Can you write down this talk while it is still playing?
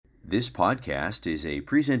This podcast is a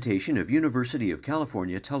presentation of University of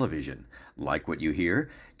California Television. Like what you hear?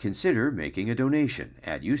 Consider making a donation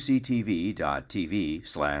at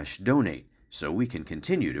uctv.tv/donate so we can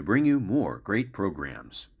continue to bring you more great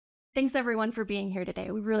programs. Thanks everyone for being here today.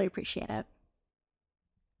 We really appreciate it.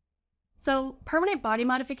 So, permanent body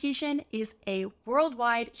modification is a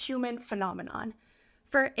worldwide human phenomenon.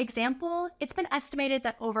 For example, it's been estimated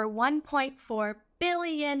that over 1.4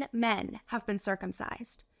 billion men have been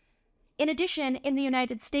circumcised. In addition, in the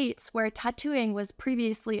United States, where tattooing was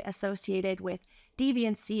previously associated with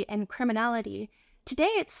deviancy and criminality,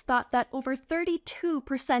 today it's thought that over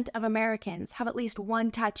 32% of Americans have at least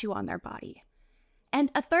one tattoo on their body.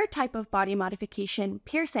 And a third type of body modification,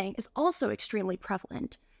 piercing, is also extremely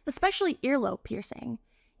prevalent, especially earlobe piercing.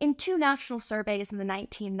 In two national surveys in the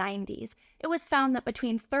 1990s, it was found that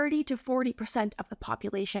between 30 to 40% of the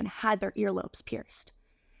population had their earlobes pierced.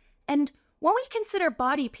 And when we consider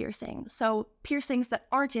body piercing, so piercings that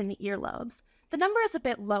aren't in the earlobes, the number is a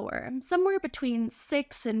bit lower, somewhere between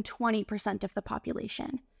 6 and 20% of the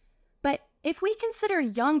population. But if we consider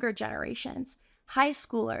younger generations, high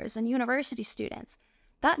schoolers and university students,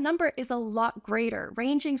 that number is a lot greater,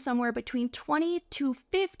 ranging somewhere between 20 to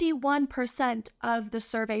 51% of the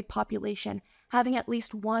surveyed population having at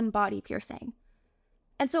least one body piercing.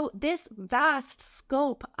 And so this vast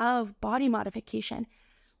scope of body modification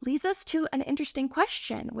leads us to an interesting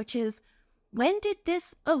question, which is, when did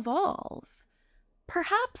this evolve?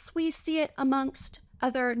 Perhaps we see it amongst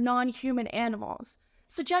other non-human animals,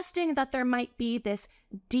 suggesting that there might be this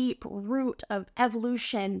deep root of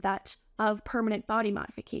evolution of permanent body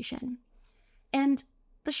modification. And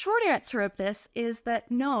the short answer of this is that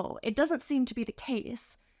no, it doesn't seem to be the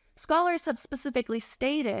case. Scholars have specifically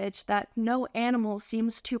stated that no animal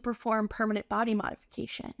seems to perform permanent body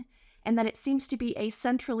modification, and that it seems to be a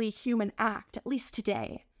centrally human act, at least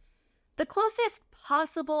today. The closest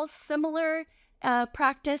possible similar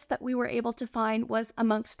practice that we were able to find was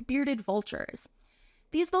amongst bearded vultures.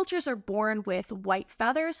 These vultures are born with white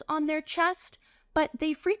feathers on their chest, but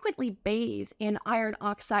they frequently bathe in iron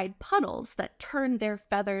oxide puddles that turn their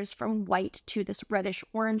feathers from white to this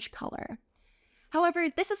reddish-orange color. However,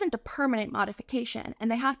 this isn't a permanent modification, and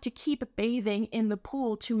they have to keep bathing in the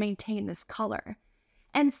pool to maintain this color.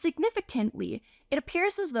 And significantly, it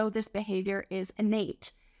appears as though this behavior is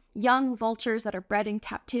innate. Young vultures that are bred in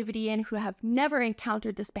captivity and who have never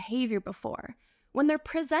encountered this behavior before, when they're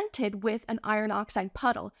presented with an iron oxide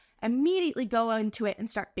puddle, immediately go into it and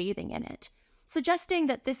start bathing in it, suggesting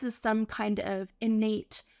that this is some kind of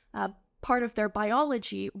innate part of their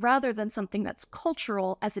biology rather than something that's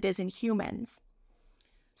cultural as it is in humans.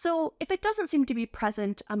 So if it doesn't seem to be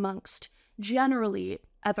present amongst generally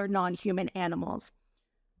other non-human animals,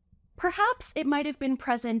 perhaps it might have been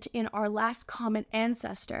present in our last common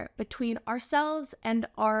ancestor between ourselves and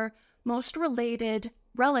our most related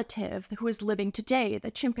relative who is living today, the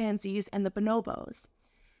chimpanzees and the bonobos.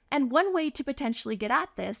 And one way to potentially get at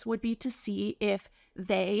this would be to see if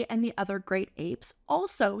they and the other great apes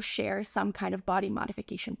also share some kind of body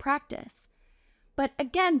modification practice. But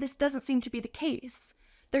again, this doesn't seem to be the case.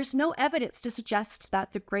 There's no evidence to suggest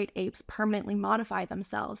that the great apes permanently modify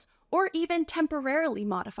themselves, or even temporarily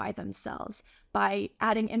modify themselves by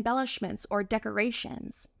adding embellishments or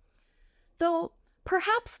decorations. Though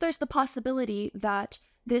perhaps there's the possibility that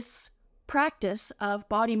this practice of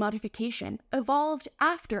body modification evolved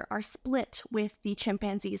after our split with the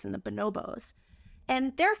chimpanzees and the bonobos,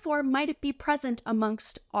 and therefore might it be present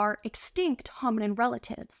amongst our extinct hominin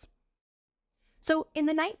relatives. So in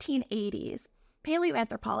the 1980s,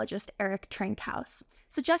 paleoanthropologist Eric Trinkhaus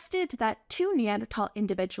suggested that two Neanderthal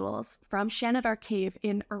individuals from Shanidar Cave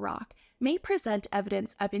in Iraq may present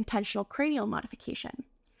evidence of intentional cranial modification.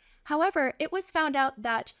 However, it was found out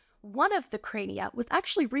that one of the crania was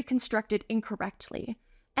actually reconstructed incorrectly,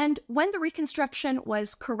 and when the reconstruction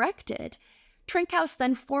was corrected, Trinkhaus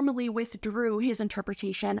then formally withdrew his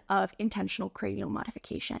interpretation of intentional cranial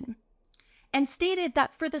modification, and stated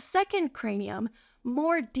that for the second cranium,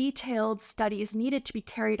 more detailed studies needed to be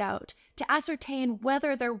carried out to ascertain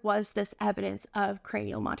whether there was this evidence of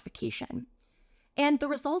cranial modification. And the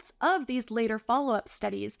results of these later follow-up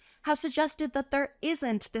studies have suggested that there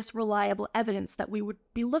isn't this reliable evidence that we would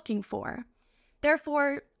be looking for.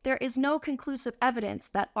 Therefore, there is no conclusive evidence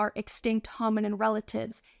that our extinct hominin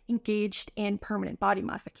relatives engaged in permanent body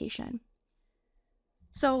modification.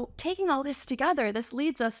 So, taking all this together, this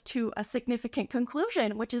leads us to a significant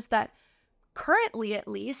conclusion, which is that currently, at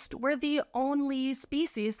least, we're the only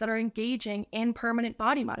species that are engaging in permanent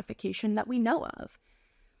body modification that we know of.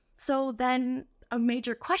 So then a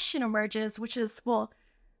major question emerges, which is, well,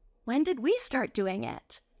 when did we start doing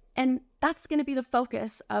it? And that's going to be the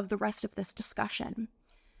focus of the rest of this discussion.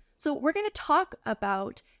 So we're going to talk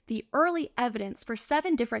about the early evidence for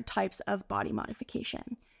 7 different types of body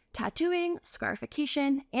modification: tattooing,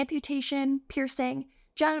 scarification, amputation, piercing,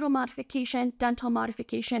 genital modification, dental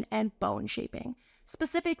modification, and bone shaping,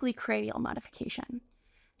 specifically cranial modification.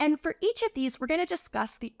 And for each of these, we're going to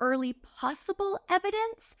discuss the early possible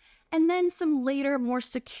evidence and then some later more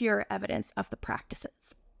secure evidence of the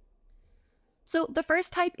practices. So the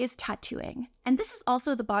first type is tattooing, and this is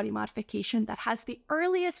also the body modification that has the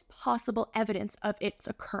earliest possible evidence of its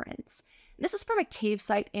occurrence. This is from a cave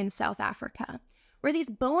site in South Africa, where these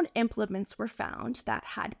bone implements were found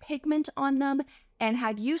that had pigment on them and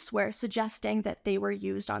had use wear suggesting that they were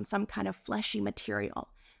used on some kind of fleshy material,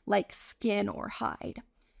 like skin or hide.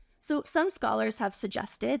 So some scholars have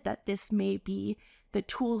suggested that this may be the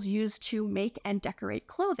tools used to make and decorate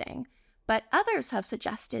clothing, but others have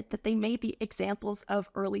suggested that they may be examples of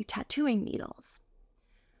early tattooing needles.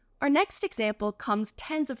 Our next example comes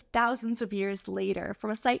tens of thousands of years later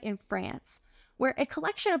from a site in France, where a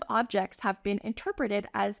collection of objects have been interpreted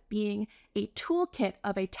as being a toolkit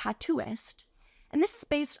of a tattooist. And this is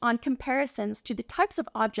based on comparisons to the types of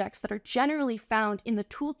objects that are generally found in the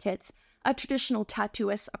toolkits of traditional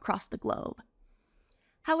tattooists across the globe.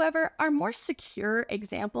 However, our more secure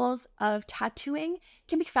examples of tattooing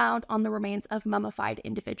can be found on the remains of mummified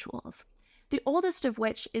individuals, the oldest of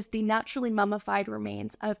which is the naturally mummified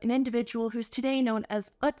remains of an individual who's today known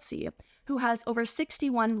as Ötzi, who has over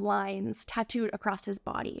 61 lines tattooed across his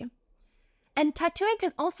body. And tattooing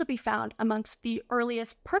can also be found amongst the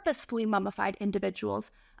earliest purposefully mummified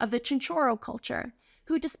individuals of the Chinchorro culture,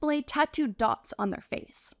 who displayed tattooed dots on their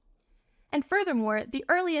face. And furthermore, the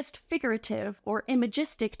earliest figurative or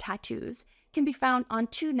imagistic tattoos can be found on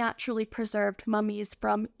 2 naturally preserved mummies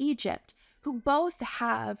from Egypt, who both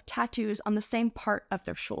have tattoos on the same part of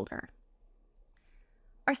their shoulder.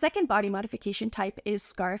 Our second body modification type is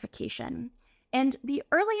scarification, and the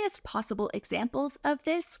earliest possible examples of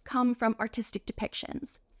this come from artistic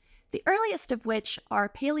depictions, the earliest of which are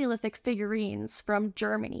Paleolithic figurines from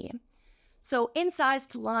Germany. So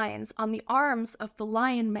incised lines on the arms of the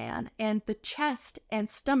Lion Man and the chest and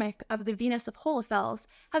stomach of the Venus of Hohlfels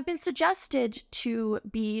have been suggested to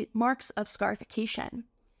be marks of scarification.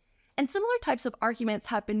 And similar types of arguments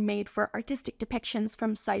have been made for artistic depictions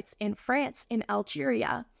from sites in France and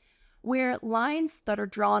Algeria, where lines that are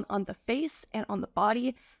drawn on the face and on the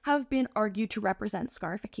body have been argued to represent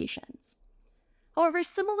scarifications. However,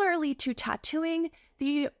 similarly to tattooing,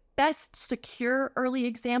 the best secure early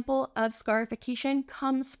example of scarification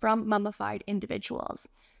comes from mummified individuals,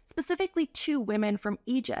 specifically 2 women from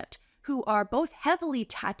Egypt who are both heavily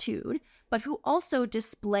tattooed, but who also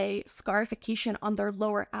display scarification on their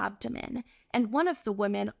lower abdomen, and one of the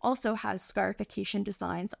women also has scarification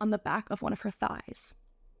designs on the back of one of her thighs.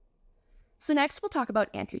 So next we'll talk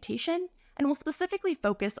about amputation, and we'll specifically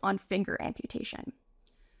focus on finger amputation.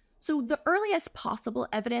 So the earliest possible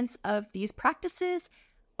evidence of these practices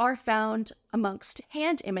are found amongst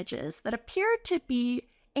hand images that appear to be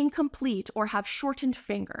incomplete or have shortened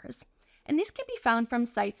fingers. And these can be found from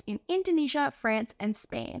sites in Indonesia, France, and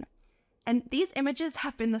Spain. And these images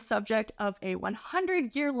have been the subject of a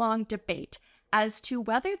 100-year-long debate as to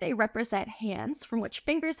whether they represent hands from which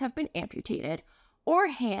fingers have been amputated or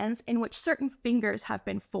hands in which certain fingers have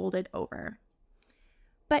been folded over.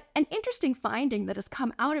 But an interesting finding that has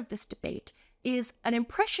come out of this debate is an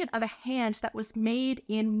impression of a hand that was made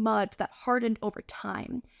in mud that hardened over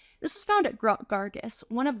time. This was found at Grot Gargis,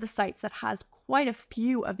 one of the sites that has quite a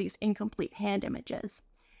few of these incomplete hand images.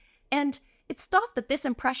 And it's thought that this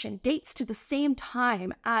impression dates to the same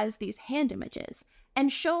time as these hand images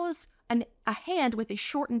and shows a hand with a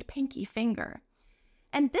shortened pinky finger.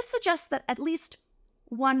 And this suggests that at least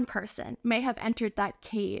one person may have entered that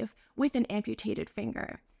cave with an amputated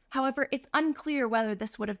finger. However, it's unclear whether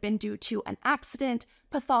this would have been due to an accident,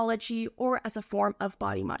 pathology, or as a form of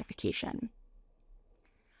body modification.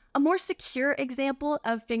 A more secure example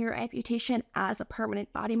of finger amputation as a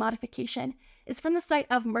permanent body modification is from the site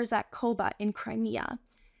of Merzak Koba in Crimea.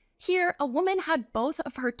 Here, a woman had both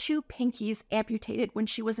of her 2 pinkies amputated when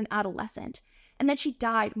she was an adolescent, and then she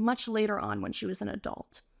died much later on when she was an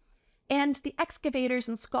adult. And the excavators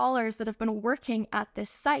and scholars that have been working at this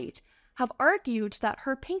site have argued that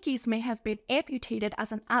her pinkies may have been amputated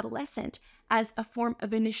as an adolescent as a form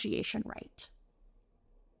of initiation rite.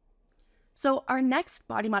 So our next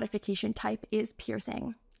body modification type is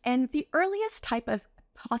piercing. And the earliest type of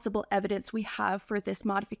possible evidence we have for this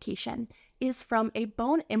modification is from a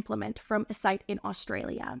bone implement from a site in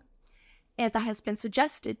Australia, and that has been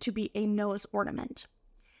suggested to be a nose ornament.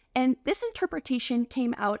 And this interpretation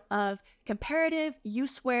came out of comparative,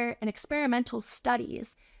 use-wear, and experimental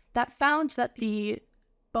studies that found that the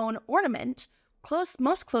bone ornament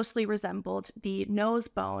most closely resembled the nose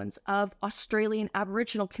bones of Australian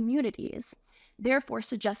Aboriginal communities, therefore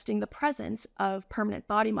suggesting the presence of permanent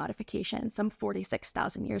body modification some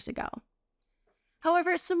 46,000 years ago.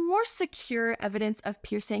 However, some more secure evidence of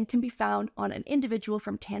piercing can be found on an individual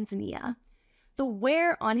from Tanzania. The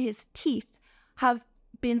wear on his teeth have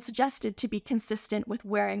been suggested to be consistent with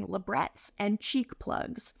wearing labrets and cheek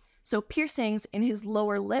plugs, so piercings in his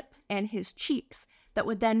lower lip and his cheeks that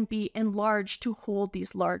would then be enlarged to hold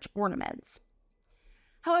these large ornaments.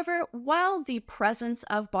 However, while the presence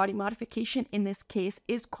of body modification in this case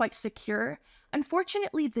is quite secure,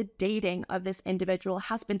 unfortunately the dating of this individual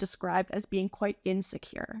has been described as being quite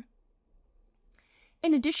insecure.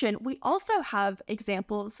 In addition, we also have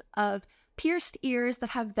examples of pierced ears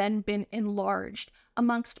that have then been enlarged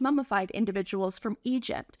amongst mummified individuals from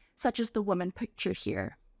Egypt, such as the woman pictured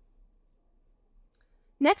here.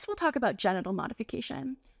 Next, we'll talk about genital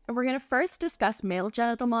modification. And we're going to first discuss male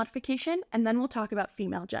genital modification, and then we'll talk about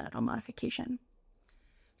female genital modification.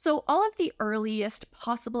 So all of the earliest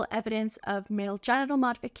possible evidence of male genital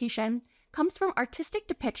modification comes from artistic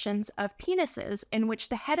depictions of penises in which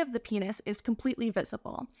the head of the penis is completely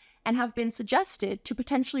visible and have been suggested to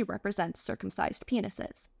potentially represent circumcised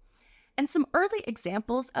penises. And some early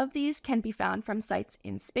examples of these can be found from sites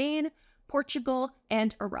in Spain, Portugal,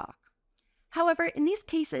 and Iraq. However, in these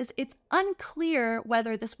cases, it's unclear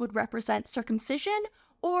whether this would represent circumcision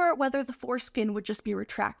or whether the foreskin would just be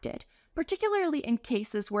retracted, particularly in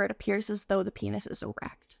cases where it appears as though the penis is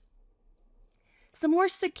erect. Some more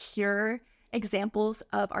secure examples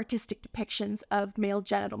of artistic depictions of male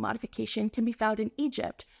genital modification can be found in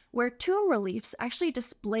Egypt, where tomb reliefs actually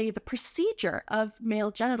display the procedure of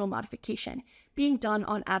male genital modification being done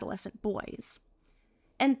on adolescent boys.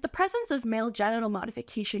 And the presence of male genital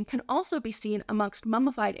modification can also be seen amongst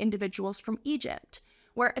mummified individuals from Egypt,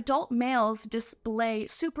 where adult males display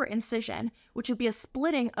superincision, which would be a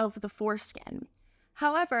splitting of the foreskin.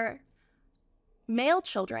 However, male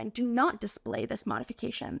children do not display this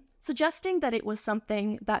modification, suggesting that it was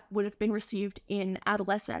something that would have been received in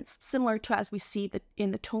adolescence, similar to as we see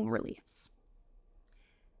in the tomb reliefs.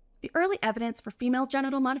 The early evidence for female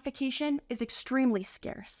genital modification is extremely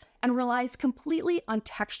scarce and relies completely on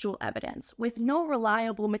textual evidence, with no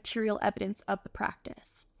reliable material evidence of the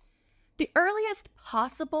practice. The earliest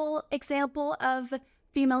possible example of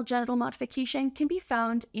female genital modification can be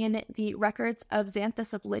found in the records of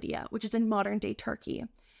Xanthus of Lydia, which is in modern-day Turkey,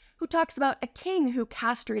 who talks about a king who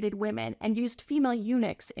castrated women and used female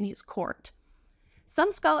eunuchs in his court.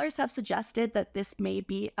 Some scholars have suggested that this may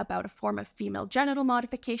be about a form of female genital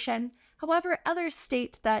modification. However, others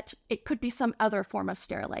state that it could be some other form of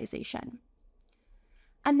sterilization.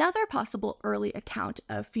 Another possible early account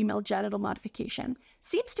of female genital modification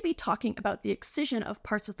seems to be talking about the excision of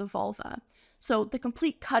parts of the vulva, so the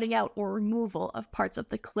complete cutting out or removal of parts of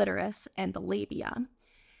the clitoris and the labia.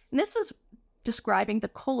 And this is describing the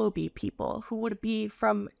Kolobi people, who would be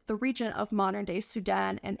from the region of modern-day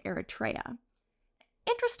Sudan and Eritrea.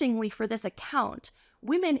 Interestingly, for this account,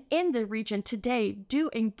 women in the region today do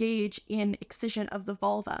engage in excision of the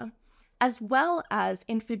vulva, as well as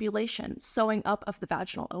infibulation, sewing up of the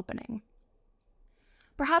vaginal opening.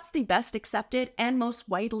 Perhaps the best accepted and most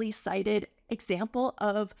widely cited example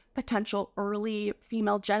of potential early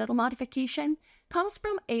female genital modification comes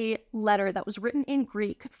from a letter that was written in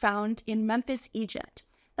Greek found in Memphis, Egypt,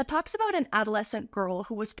 that talks about an adolescent girl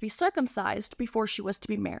who was to be circumcised before she was to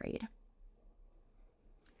be married.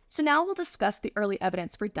 So now we'll discuss the early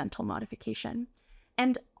evidence for dental modification.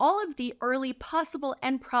 And all of the early possible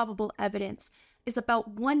and probable evidence is about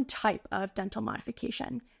one type of dental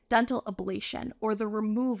modification, dental ablation, or the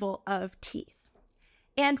removal of teeth.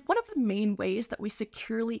 And one of the main ways that we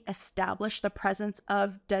securely establish the presence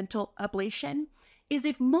of dental ablation is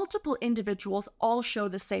if multiple individuals all show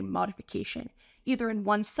the same modification, either in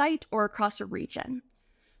one site or across a region.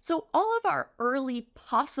 So all of our early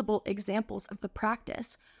possible examples of the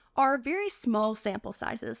practice are very small sample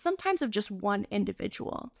sizes, sometimes of just one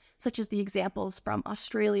individual, such as the examples from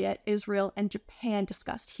Australia, Israel, and Japan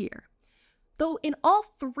discussed here. Though in all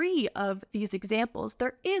three of these examples,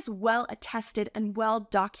 there is well-attested and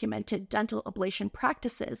well-documented dental ablation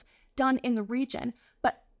practices done in the region,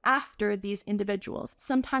 but after these individuals,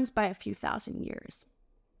 sometimes by a few thousand years.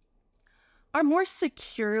 Our more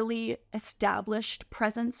securely established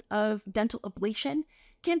presence of dental ablation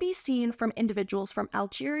can be seen from individuals from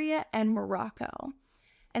Algeria and Morocco.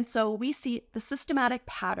 And so we see the systematic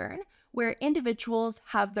pattern where individuals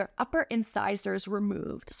have their upper incisors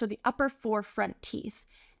removed, so the upper 4 front teeth,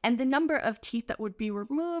 and the number of teeth that would be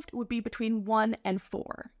removed would be between 1 and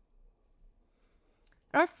 4.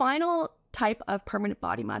 Our final type of permanent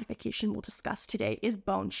body modification we'll discuss today is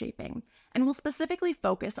bone shaping, and we'll specifically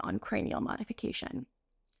focus on cranial modification.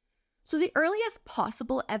 So the earliest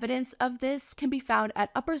possible evidence of this can be found at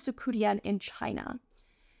Upper Zhoukoudian in China.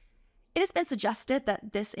 It has been suggested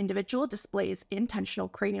that this individual displays intentional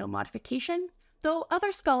cranial modification, though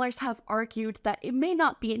other scholars have argued that it may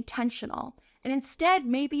not be intentional, and instead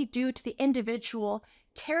may be due to the individual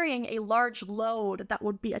carrying a large load that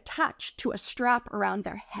would be attached to a strap around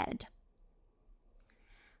their head.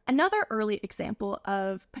 Another early example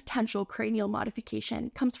of potential cranial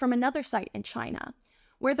modification comes from another site in China,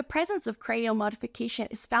 where the presence of cranial modification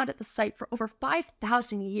is found at the site for over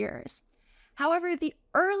 5,000 years. However, the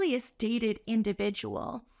earliest dated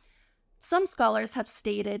individual, some scholars have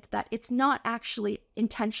stated that it's not actually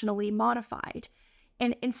intentionally modified,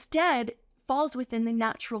 and instead falls within the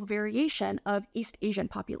natural variation of East Asian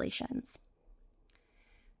populations.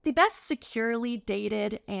 The best securely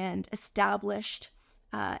dated and established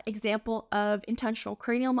example of intentional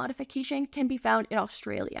cranial modification can be found in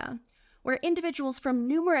Australia, where individuals from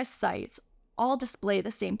numerous sites all display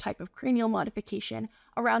the same type of cranial modification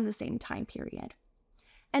around the same time period.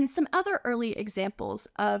 And some other early examples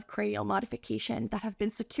of cranial modification that have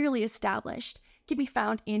been securely established can be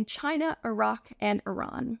found in China, Iraq, and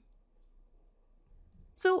Iran.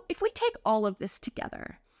 So if we take all of this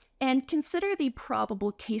together and consider the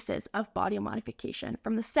probable cases of body modification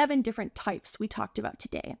from the 7 different types we talked about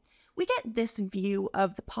today, we get this view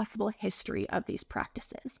of the possible history of these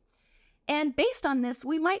practices. And based on this,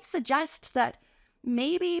 we might suggest that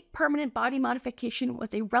maybe permanent body modification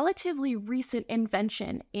was a relatively recent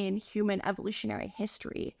invention in human evolutionary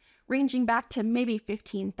history, ranging back to maybe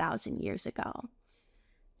 15,000 years ago.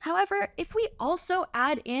 However, if we also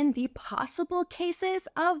add in the possible cases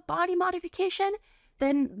of body modification,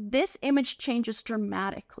 then this image changes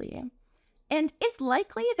dramatically. And it's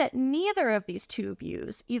likely that neither of these two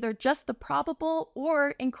views, either just the probable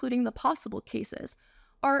or including the possible cases,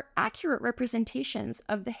 are accurate representations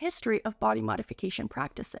of the history of body modification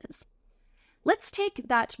practices. Let's take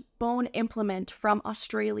that bone implement from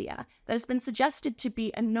Australia that has been suggested to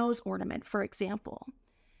be a nose ornament, for example.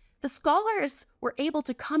 The scholars were able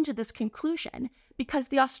to come to this conclusion because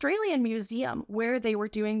the Australian Museum, where they were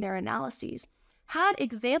doing their analyses, had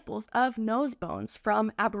examples of nose bones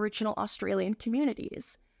from Aboriginal Australian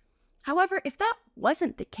communities. However, if that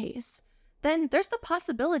wasn't the case, then there's the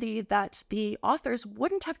possibility that the authors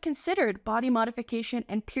wouldn't have considered body modification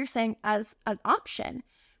and piercing as an option,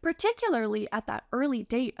 particularly at that early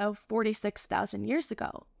date of 46,000 years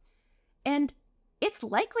ago. And it's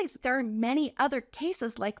likely that there are many other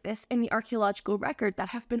cases like this in the archaeological record that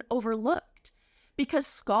have been overlooked, because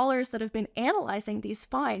scholars that have been analyzing these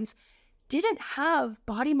finds didn't have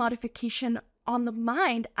body modification on the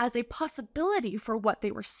mind as a possibility for what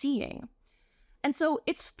they were seeing. And so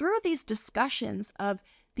it's through these discussions of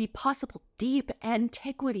the possible deep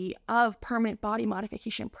antiquity of permanent body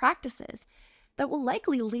modification practices that will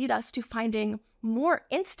likely lead us to finding more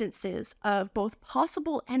instances of both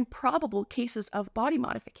possible and probable cases of body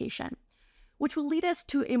modification, which will lead us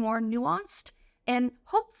to a more nuanced and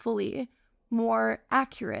hopefully more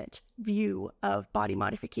accurate view of body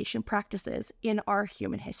modification practices in our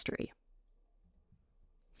human history.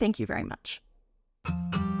 Thank you very much.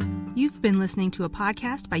 You've been listening to a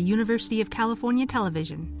podcast by University of California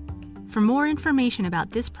Television. For more information about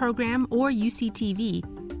this program or UCTV,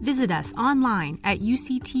 visit us online at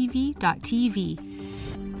uctv.tv